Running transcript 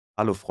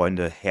Hallo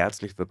Freunde,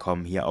 herzlich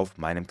willkommen hier auf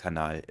meinem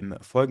Kanal. Im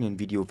folgenden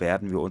Video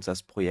werden wir uns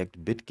das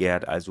Projekt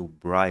Bitgert, also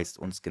Brise,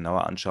 uns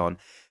genauer anschauen.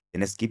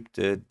 Denn es gibt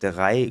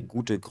drei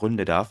gute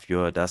Gründe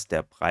dafür, dass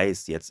der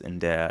Preis jetzt in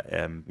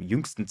der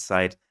jüngsten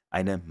Zeit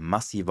eine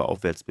massive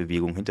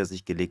Aufwärtsbewegung hinter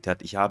sich gelegt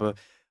hat. Ich habe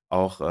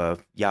auch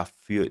ja,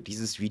 für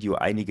dieses Video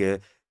einige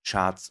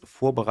Charts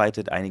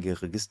vorbereitet,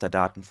 einige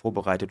Registerdaten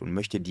vorbereitet und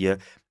möchte dir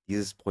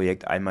dieses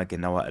Projekt einmal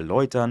genauer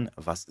erläutern.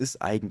 Was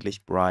ist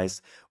eigentlich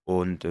Brise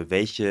und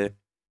welche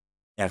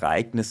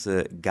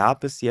Ereignisse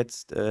gab es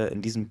jetzt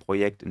in diesem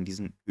Projekt, in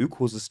diesem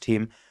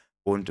Ökosystem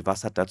und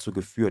was hat dazu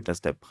geführt,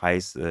 dass der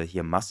Preis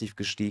hier massiv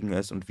gestiegen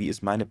ist und wie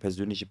ist meine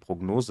persönliche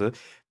Prognose?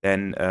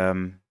 Denn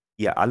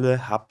ihr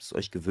alle habt es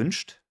euch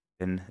gewünscht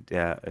in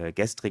der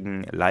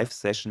gestrigen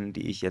Live-Session,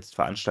 die ich jetzt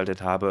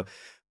veranstaltet habe.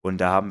 Und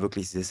da haben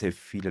wirklich sehr, sehr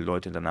viele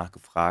Leute danach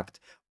gefragt,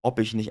 ob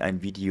ich nicht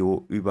ein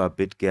Video über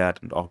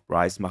Bitgert und auch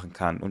Brise machen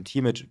kann. Und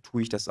hiermit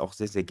tue ich das auch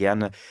sehr, sehr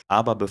gerne.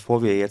 Aber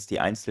bevor wir jetzt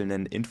die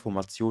einzelnen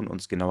Informationen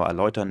uns genauer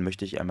erläutern,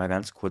 möchte ich einmal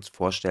ganz kurz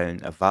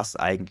vorstellen, was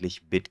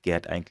eigentlich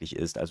Bitgert eigentlich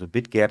ist. Also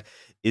Bitgert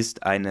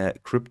ist eine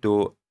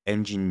Crypto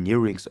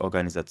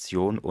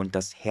Engineerings-Organisation und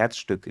das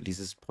Herzstück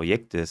dieses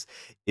Projektes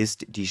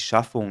ist die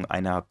Schaffung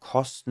einer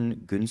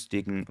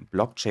kostengünstigen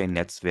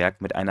Blockchain-Netzwerk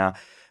mit einer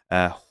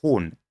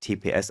hohen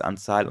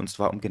TPS-Anzahl, und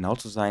zwar, um genau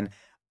zu sein,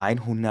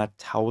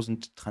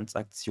 100.000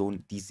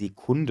 Transaktionen die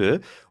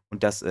Sekunde.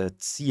 Und das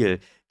Ziel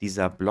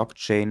dieser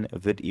Blockchain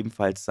wird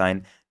ebenfalls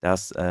sein,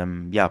 dass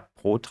ja,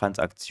 pro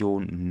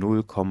Transaktion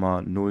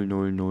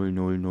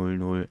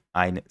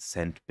 0,000001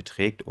 Cent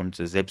beträgt. Und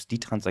selbst die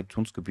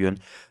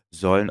Transaktionsgebühren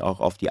sollen auch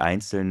auf die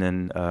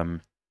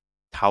einzelnen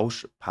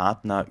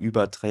Tauschpartner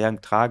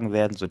übertragen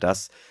werden,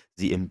 sodass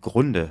sie im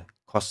Grunde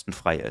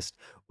kostenfrei ist.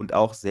 Und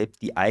auch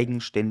selbst die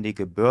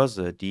eigenständige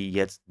Börse, die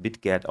jetzt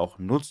Bitgert auch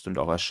nutzt und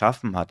auch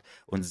erschaffen hat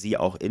und sie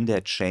auch in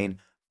der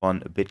Chain von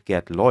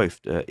Bitgert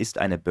läuft, ist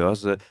eine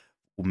Börse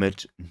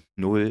mit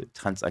null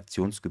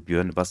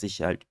Transaktionsgebühren, was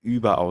ich halt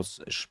überaus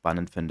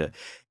spannend finde.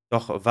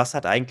 Doch was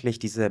hat eigentlich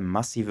diese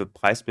massive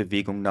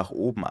Preisbewegung nach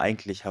oben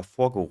eigentlich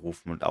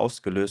hervorgerufen und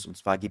ausgelöst? Und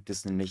zwar gibt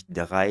es nämlich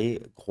 3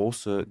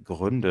 große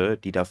Gründe,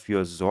 die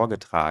dafür Sorge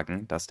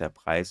tragen, dass der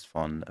Preis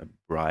von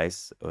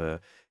Brise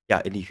ja,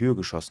 in die Höhe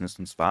geschossen ist.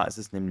 Und zwar ist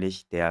es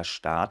nämlich der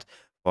Start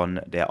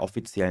von der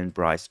offiziellen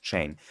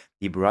Brisechain.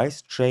 Die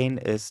Brisechain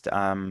ist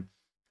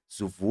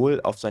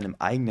sowohl auf seinem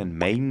eigenen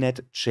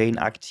Mainnet-Chain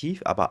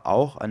aktiv, aber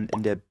auch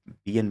in der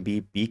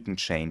BNB Beacon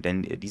Chain.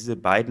 Denn diese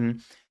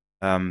beiden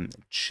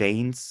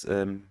Chains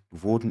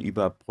wurden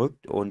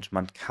überbrückt und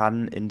man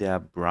kann in der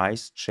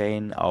Brise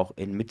Chain auch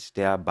mit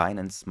der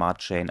Binance Smart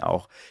Chain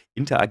auch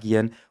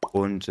interagieren.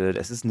 Und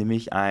es ist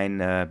nämlich ein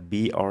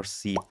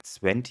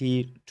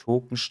BRC20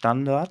 Token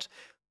Standard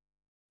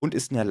und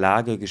ist in der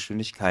Lage,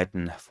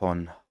 Geschwindigkeiten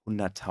von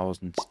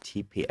 100.000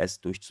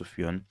 TPS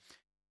durchzuführen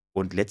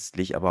und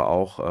letztlich aber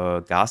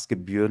auch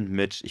Gasgebühren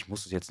mit, ich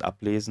muss es jetzt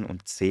ablesen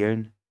und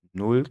zählen,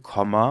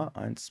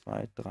 0,1,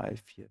 2, 3,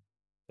 4,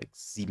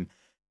 6, 7.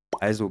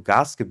 Also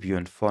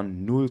Gasgebühren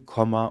von 0,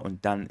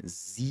 und dann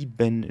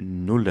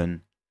 7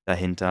 Nullen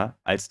dahinter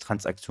als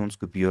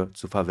Transaktionsgebühr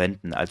zu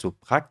verwenden. Also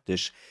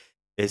praktisch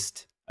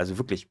also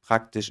wirklich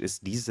praktisch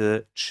ist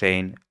diese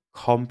Chain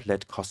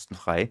komplett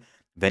kostenfrei,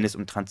 wenn es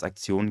um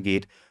Transaktionen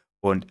geht.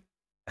 Und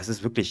es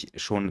ist wirklich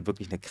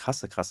eine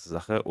krasse, krasse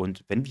Sache.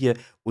 Und wenn wir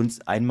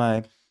uns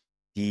einmal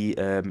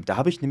da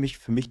habe ich nämlich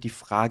für mich die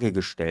Frage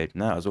gestellt,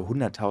 ne? Also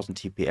 100.000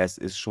 TPS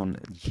ist schon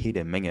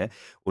jede Menge.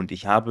 Und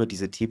ich habe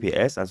diese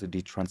TPS, also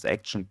die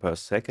Transaction per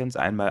Seconds,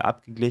 einmal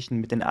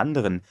abgeglichen mit den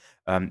anderen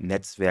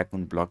Netzwerken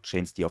und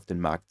Blockchains, die auf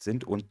dem Markt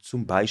sind. Und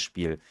zum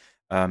Beispiel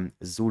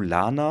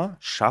Solana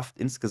schafft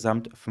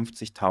insgesamt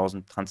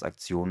 50.000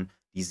 Transaktionen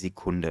die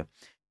Sekunde.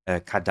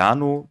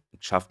 Cardano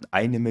schafft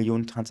 1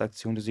 Million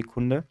Transaktionen die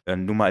Sekunde.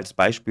 Nur mal als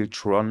Beispiel,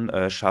 Tron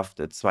schafft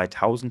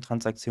 2.000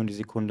 Transaktionen die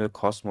Sekunde,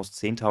 Cosmos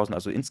 10.000.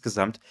 Also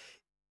insgesamt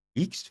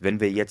liegt,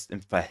 wenn wir jetzt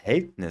im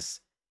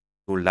Verhältnis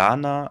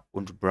Solana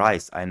und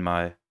Brise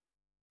einmal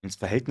ins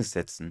Verhältnis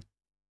setzen,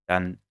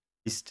 dann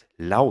ist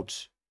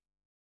laut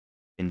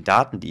den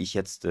Daten, die ich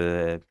jetzt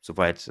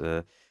soweit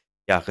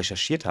ja,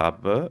 recherchiert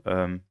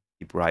habe,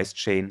 die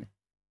Brise-Chain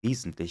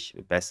wesentlich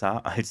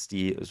besser als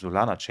die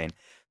Solana-Chain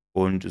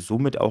und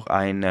somit auch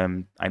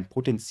ein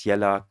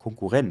potenzieller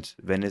Konkurrent,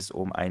 wenn es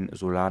um einen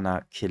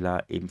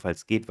Solana-Killer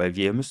ebenfalls geht, weil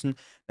wir müssen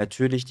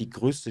natürlich die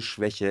größte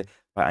Schwäche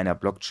bei einer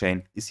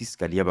Blockchain ist die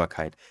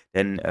Skalierbarkeit.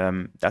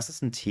 Denn das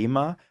ist ein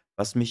Thema,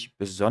 was mich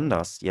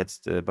besonders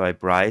jetzt bei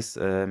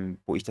Brise,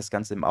 wo ich das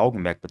Ganze im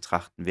Augenmerk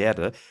betrachten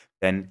werde,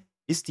 denn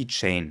ist die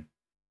Chain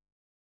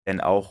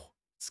denn auch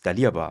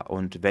skalierbar?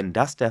 Und wenn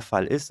das der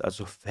Fall ist,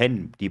 also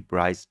wenn die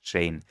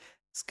Brise-Chain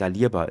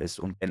skalierbar ist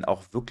und wenn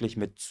auch wirklich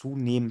mit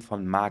Zunehmen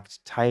von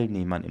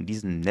Marktteilnehmern in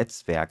diesem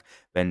Netzwerk,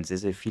 wenn sehr,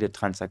 sehr viele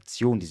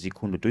Transaktionen die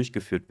Sekunde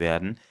durchgeführt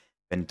werden,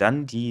 wenn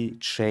dann die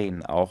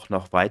Chain auch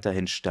noch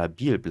weiterhin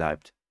stabil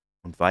bleibt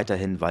und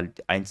weiterhin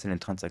einzelne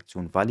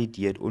Transaktionen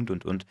validiert und,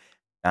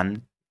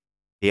 dann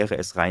wäre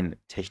es rein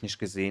technisch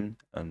gesehen,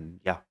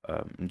 ja,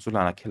 'n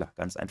Solana Killer,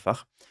 ganz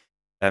einfach.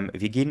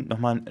 Wir gehen noch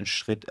mal 'n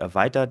Schritt,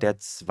 weiter. Der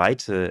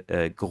zweite,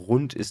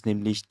 Grund ist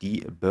nämlich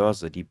die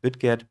Börse. Die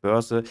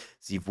Bitgert-Börse,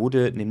 sie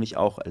wurde nämlich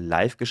auch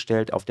live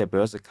gestellt. Auf der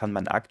Börse kann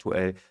man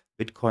aktuell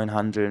Bitcoin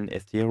handeln,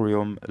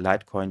 Ethereum,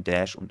 Litecoin,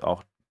 Dash und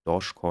auch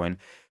Dogecoin.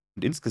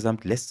 Und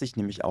insgesamt lässt sich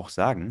nämlich auch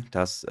sagen,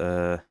 dass,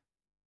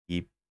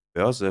 die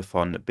Börse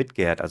von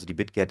Bitgert, also die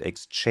Bitgert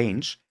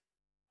Exchange,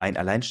 ein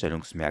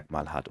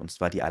Alleinstellungsmerkmal hat. Und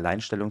zwar die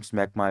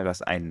Alleinstellungsmerkmal,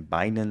 was ein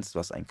Binance,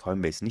 was ein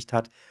Coinbase nicht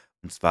hat.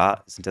 Und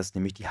zwar sind das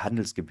nämlich die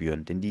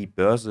Handelsgebühren, denn die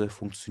Börse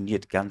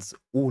funktioniert ganz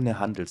ohne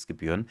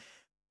Handelsgebühren.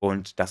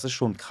 Und das ist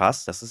schon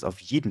krass. Das ist auf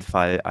jeden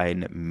Fall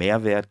ein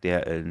Mehrwert,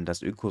 der in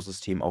das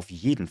Ökosystem auf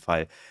jeden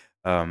Fall,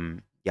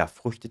 ja,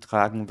 Früchte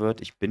tragen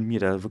wird. Ich bin mir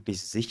da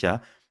wirklich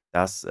sicher,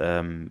 dass,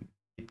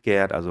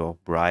 Bitgert, also auch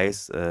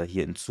Brise,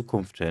 hier in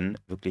Zukunft hin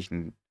wirklich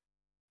einen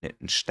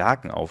 'n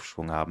starken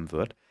Aufschwung haben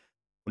wird.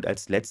 Und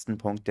als letzten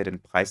Punkt, der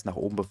den Preis nach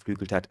oben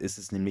beflügelt hat, ist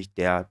es nämlich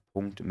der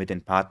Punkt mit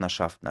den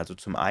Partnerschaften. Also,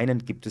 zum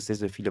einen gibt es sehr,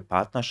 sehr viele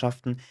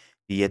Partnerschaften,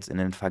 die jetzt in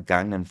den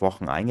vergangenen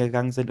Wochen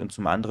eingegangen sind und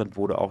zum anderen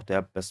wurde auch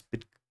das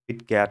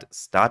Bitgert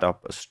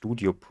Startup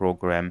Studio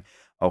Program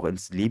auch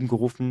ins Leben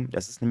gerufen.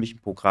 Das ist nämlich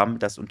ein Programm,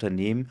 das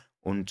Unternehmen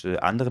und,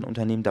 anderen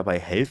Unternehmen dabei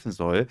helfen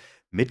soll,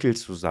 Mittel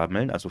zu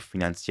sammeln, also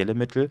finanzielle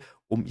Mittel,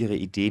 um ihre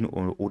Ideen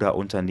oder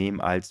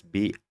Unternehmen als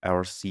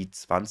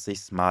BRC20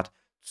 Smart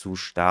zu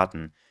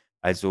starten.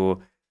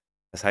 Also,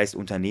 das heißt,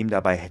 Unternehmen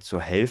dabei zu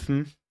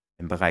helfen,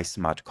 im Bereich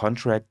Smart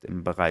Contract,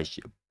 im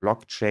Bereich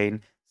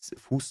Blockchain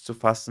Fuß zu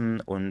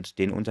fassen und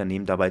den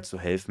Unternehmen dabei zu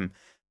helfen,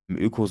 im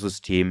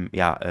Ökosystem,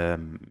 ja,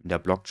 in der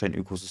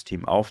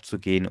Blockchain-Ökosystem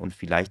aufzugehen und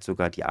vielleicht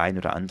sogar die ein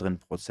oder anderen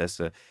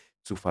Prozesse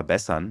zu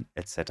verbessern,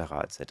 et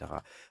cetera, et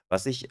cetera.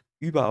 Was ich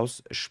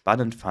überaus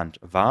spannend fand,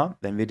 war,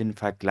 wenn wir den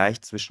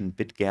Vergleich zwischen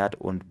Bitgert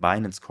und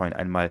Binance Coin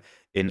einmal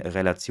in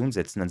Relation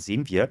setzen, dann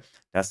sehen wir,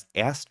 dass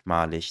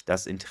erstmalig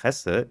das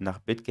Interesse nach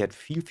Bitgert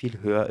viel,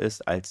 viel höher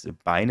ist als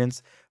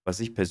Binance, was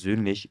ich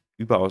persönlich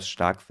überaus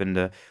stark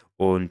finde.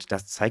 Und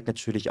das zeigt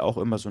natürlich auch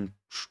immer so ein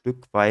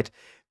Stück weit,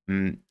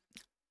 hm,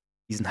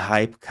 diesen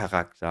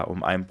Hype-Charakter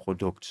um ein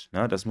Produkt,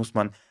 ne? Das muss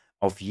man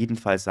auf jeden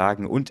Fall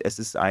sagen. Und es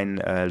ist ein,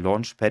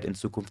 Launchpad in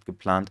Zukunft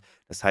geplant.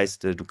 Das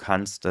heißt, du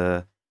kannst,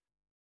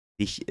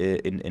 dich,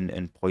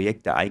 in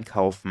Projekte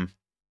einkaufen,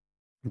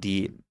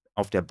 die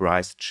auf der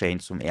Brise-Chain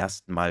zum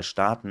ersten Mal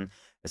starten.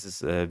 Es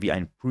ist, wie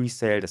ein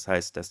Presale, das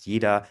heißt, dass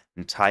jeder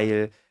 'n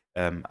Teil,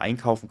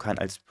 einkaufen kann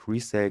als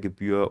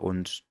Presale-Gebühr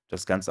und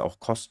das Ganze auch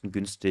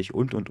kostengünstig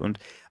und.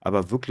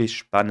 Aber wirklich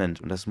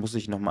spannend, und das muss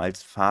ich noch mal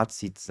als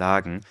Fazit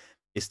sagen,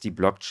 ist die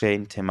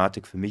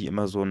Blockchain-Thematik für mich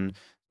immer so 'n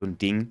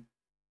Ding,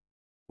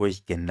 wo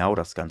ich genau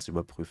das Ganze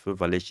überprüfe,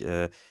 weil ich,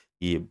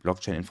 die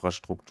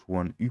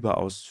Blockchain-Infrastrukturen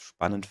überaus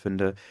spannend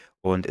finde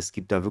und es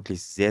gibt da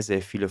wirklich sehr,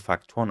 sehr viele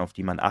Faktoren, auf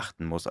die man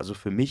achten muss. Also,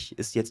 für mich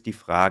ist jetzt die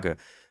Frage,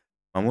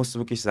 man muss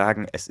wirklich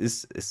sagen, es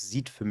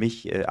sieht für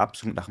mich,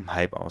 absolut nach 'm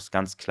Hype aus,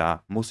 ganz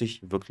klar, muss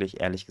ich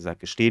wirklich ehrlich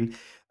gesagt gestehen.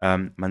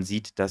 Man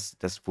sieht, dass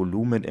das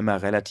Volumen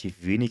immer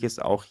relativ wenig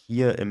ist. Auch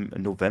hier im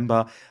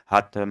November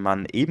hatte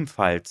man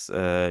ebenfalls,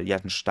 ja,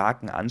 'n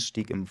starken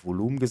Anstieg im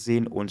Volumen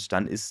gesehen und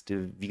dann ist,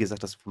 wie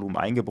gesagt, das Volumen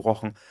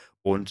eingebrochen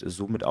und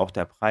somit auch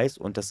der Preis.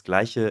 Und das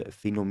gleiche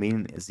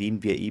Phänomen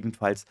sehen wir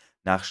ebenfalls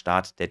nach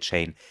Start der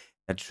Chain.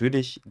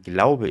 Natürlich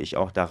glaube ich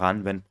auch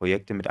daran, wenn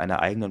Projekte mit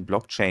einer eigenen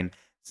Blockchain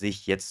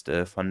sich jetzt,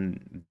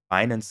 von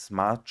Binance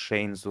Smart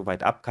Chain so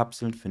weit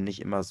abkapseln, finde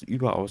ich immer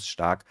überaus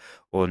stark.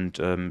 Und,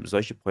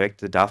 solche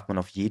Projekte darf man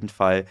auf jeden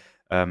Fall,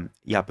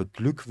 ja,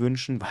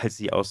 beglückwünschen, weil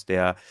sie aus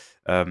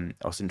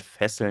den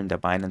Fesseln der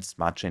Binance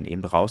Smart Chain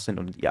eben raus sind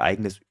und ihr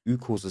eigenes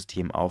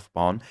Ökosystem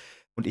aufbauen.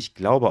 Und ich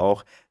glaube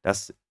auch,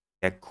 dass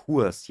der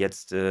Kurs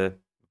jetzt,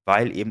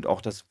 weil eben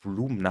auch das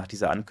Volumen nach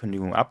dieser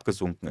Ankündigung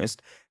abgesunken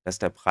ist, dass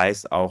der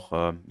Preis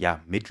auch,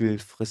 ja,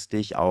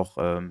 mittelfristig auch,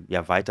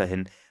 ja,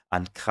 weiterhin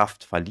an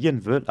Kraft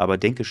verlieren wird, aber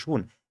denke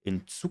schon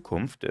in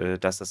Zukunft,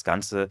 dass das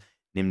Ganze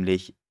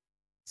nämlich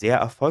sehr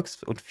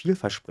erfolgs und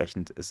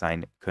vielversprechend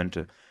sein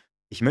könnte.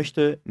 Ich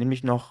möchte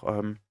nämlich noch,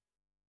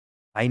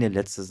 eine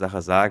letzte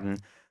Sache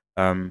sagen.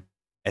 Ähm,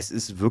 Es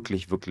ist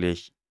wirklich,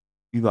 wirklich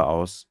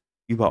überaus,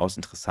 überaus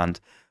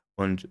interessant.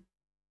 Und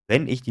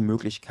wenn ich die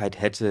Möglichkeit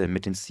hätte,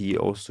 mit den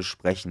CEOs zu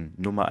sprechen,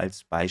 nur mal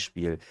als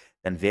Beispiel,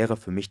 dann wäre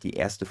für mich die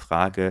erste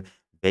Frage,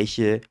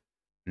 welche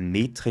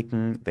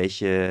Metriken,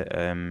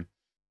 welche,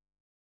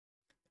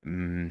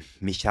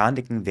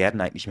 Mechaniken werden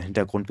eigentlich im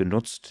Hintergrund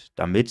genutzt,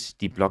 damit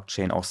die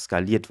Blockchain auch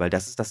skaliert, weil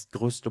das ist das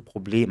größte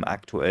Problem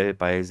aktuell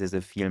bei sehr,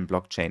 sehr vielen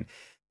Blockchain.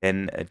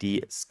 Denn,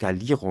 die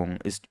Skalierung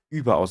ist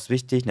überaus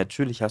wichtig.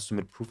 Natürlich hast du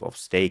mit Proof of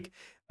Stake,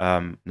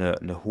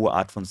 'ne hohe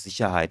Art von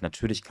Sicherheit.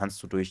 Natürlich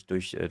kannst du durch,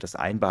 das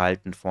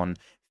Einbehalten von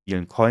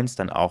vielen Coins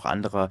dann auch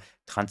andere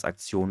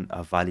Transaktionen,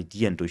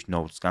 validieren durch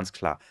Nodes, ganz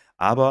klar.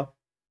 Aber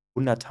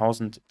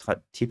 100.000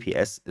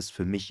 TPS ist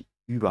für mich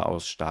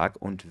überaus stark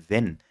und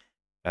wenn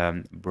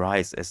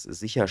Brise es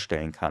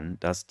sicherstellen kann,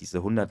 dass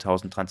diese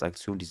 100.000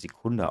 Transaktionen die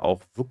Sekunde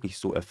auch wirklich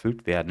so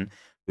erfüllt werden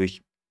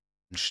durch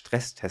 'n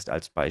Stresstest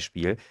als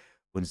Beispiel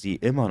und sie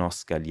immer noch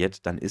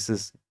skaliert, dann ist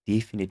es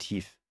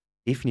definitiv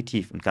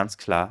definitiv und ganz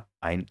klar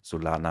ein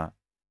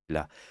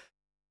Solana-Spieler.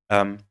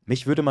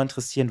 Mich würde mal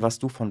interessieren, was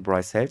du von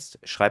Brise hältst.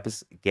 Schreib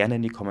es gerne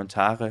in die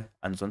Kommentare.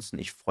 Ansonsten,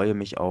 ich freue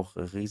mich auch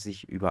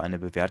riesig über eine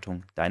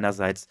Bewertung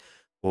deinerseits.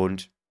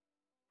 Und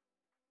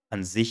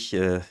an sich,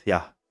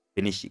 ja,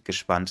 bin ich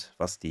gespannt,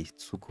 was die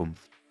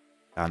Zukunft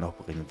da noch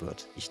bringen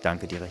wird. Ich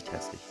danke dir recht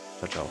herzlich.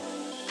 Ciao, ciao.